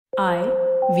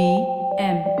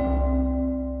IVM.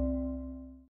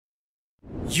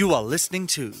 You are listening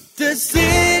to The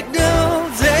Signal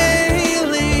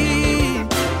Daily.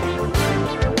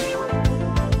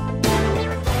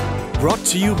 Brought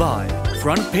to you by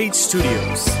Front Page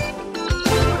Studios.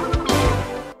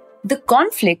 The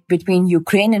conflict between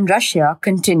Ukraine and Russia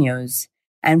continues,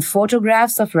 and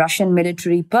photographs of Russian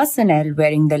military personnel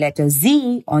wearing the letter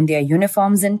Z on their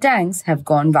uniforms and tanks have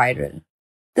gone viral.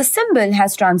 The symbol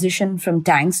has transitioned from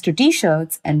tanks to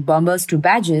t-shirts and bombers to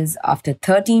badges after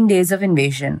 13 days of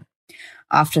invasion.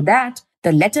 After that,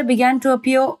 the letter began to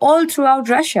appear all throughout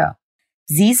Russia.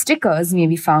 Z stickers may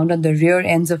be found on the rear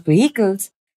ends of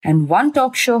vehicles, and one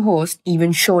talk show host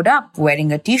even showed up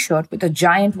wearing a t-shirt with a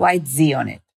giant white Z on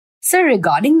it. So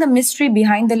regarding the mystery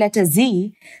behind the letter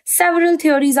Z, several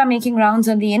theories are making rounds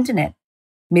on the internet.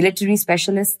 Military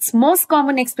specialists' most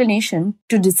common explanation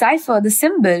to decipher the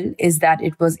symbol is that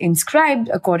it was inscribed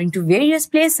according to various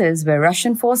places where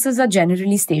Russian forces are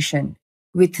generally stationed,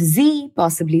 with Z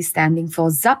possibly standing for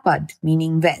Zapad,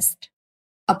 meaning West.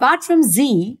 Apart from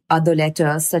Z, other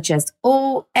letters such as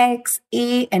O, X,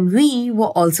 A, and V were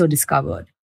also discovered.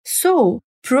 So,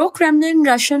 pro-Kremlin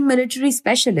Russian military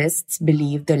specialists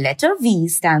believe the letter V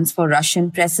stands for Russian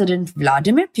President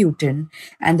Vladimir Putin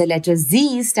and the letter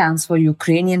Z stands for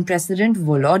Ukrainian President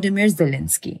Volodymyr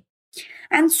Zelensky.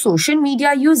 And social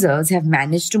media users have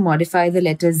managed to modify the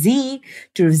letter Z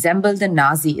to resemble the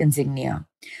Nazi insignia.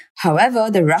 However,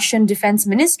 the Russian Defense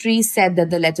Ministry said that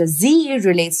the letter Z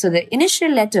relates to the initial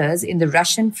letters in the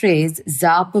Russian phrase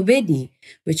Za Pobedi,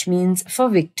 which means for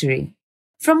victory.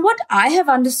 From what I have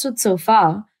understood so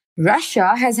far,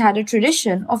 Russia has had a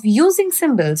tradition of using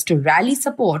symbols to rally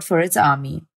support for its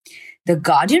army. The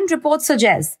Guardian report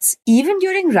suggests even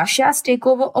during Russia's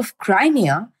takeover of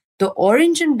Crimea, the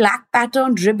orange and black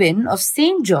patterned ribbon of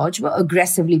St. George were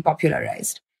aggressively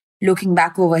popularized. Looking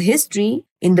back over history,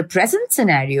 in the present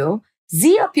scenario,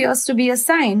 Z appears to be a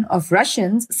sign of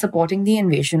Russians supporting the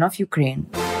invasion of Ukraine.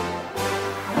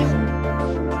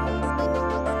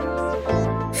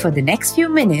 For the next few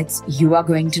minutes, you are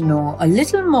going to know a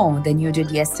little more than you did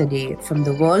yesterday from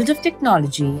the world of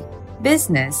technology,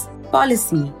 business,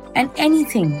 policy, and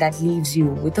anything that leaves you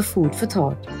with a food for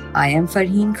thought. I am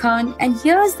Farheen Khan, and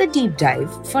here's the deep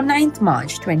dive for 9th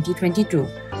March 2022.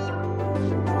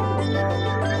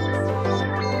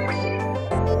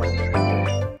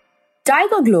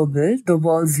 Tiger Global, the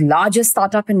world's largest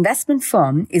startup investment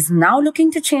firm, is now looking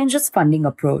to change its funding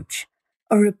approach.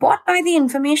 A report by The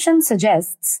Information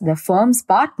suggests the firm's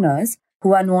partners,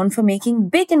 who are known for making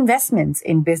big investments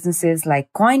in businesses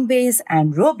like Coinbase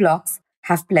and Roblox,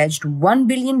 have pledged $1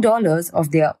 billion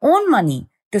of their own money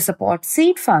to support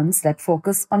seed funds that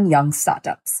focus on young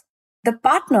startups. The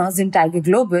partners in Tiger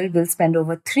Global will spend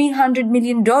over $300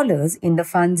 million in the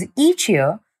funds each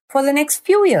year for the next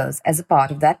few years as a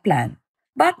part of that plan.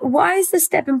 But why is this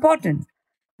step important?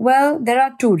 Well, there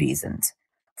are two reasons.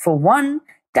 For one,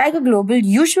 Tiger Global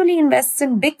usually invests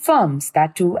in big firms,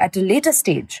 that too at a later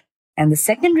stage. And the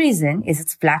second reason is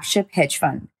its flagship hedge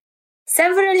fund.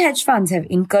 Several hedge funds have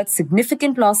incurred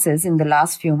significant losses in the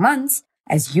last few months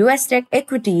as US tech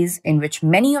equities, in which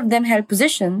many of them held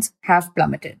positions, have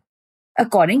plummeted.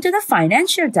 According to the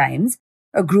Financial Times,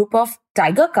 a group of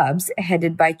Tiger Cubs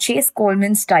headed by Chase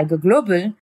Coleman's Tiger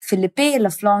Global, Philippe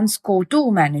Laflaun's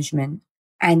Co2 Management,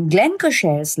 and Glenn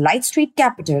Cushere's Light Street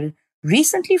Capital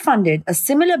recently funded a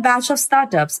similar batch of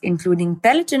startups including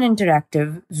Peloton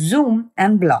Interactive, Zoom,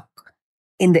 and Block.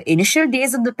 In the initial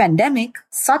days of the pandemic,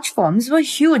 such firms were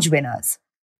huge winners.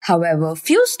 However,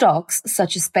 few stocks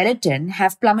such as Peloton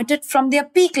have plummeted from their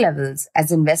peak levels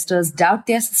as investors doubt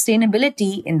their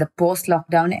sustainability in the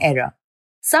post-lockdown era.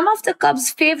 Some of the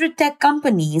Cubs' favorite tech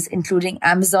companies, including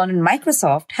Amazon and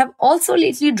Microsoft, have also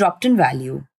lately dropped in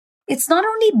value. It's not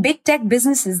only big tech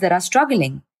businesses that are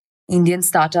struggling. Indian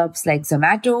startups like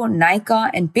Zomato, Nykaa,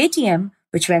 and Paytm,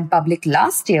 which went public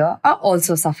last year, are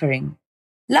also suffering.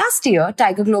 Last year,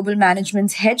 Tiger Global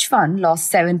Management's hedge fund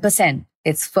lost 7%,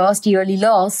 its first yearly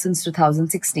loss since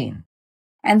 2016.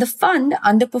 And the fund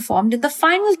underperformed in the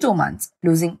final 2 months,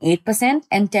 losing 8%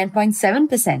 and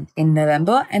 10.7% in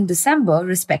November and December,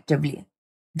 respectively.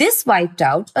 This wiped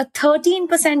out a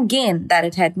 13% gain that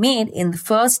it had made in the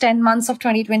first 10 months of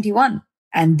 2021.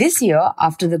 And this year,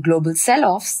 after the global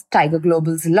sell-offs, Tiger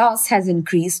Global's loss has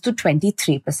increased to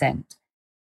 23%.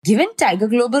 Given Tiger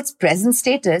Global's present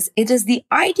status, it is the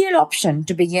ideal option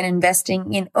to begin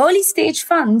investing in early-stage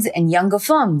funds and younger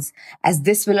firms, as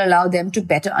this will allow them to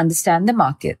better understand the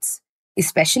markets,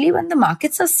 especially when the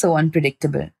markets are so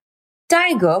unpredictable.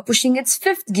 Tiger pushing its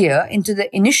fifth gear into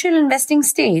the initial investing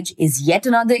stage is yet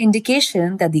another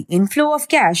indication that the inflow of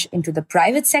cash into the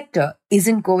private sector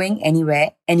isn't going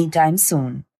anywhere anytime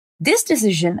soon. This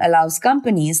decision allows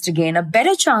companies to gain a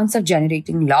better chance of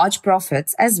generating large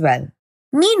profits as well.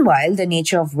 Meanwhile, the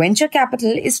nature of venture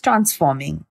capital is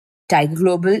transforming. Tiger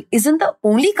Global isn't the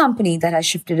only company that has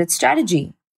shifted its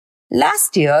strategy.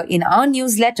 Last year, in our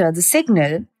newsletter, The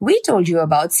Signal, we told you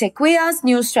about Sequoia's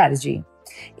new strategy.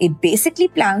 It basically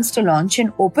plans to launch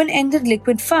an open-ended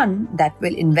liquid fund that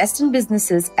will invest in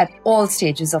businesses at all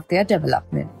stages of their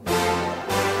development.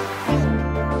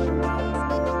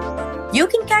 You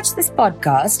can catch this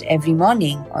podcast every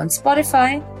morning on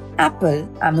Spotify, Apple,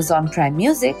 Amazon Prime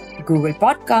Music, Google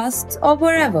Podcasts, or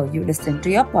wherever you listen to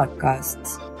your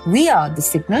podcasts. We are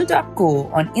thesignal.co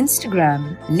on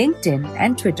Instagram, LinkedIn,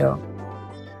 and Twitter.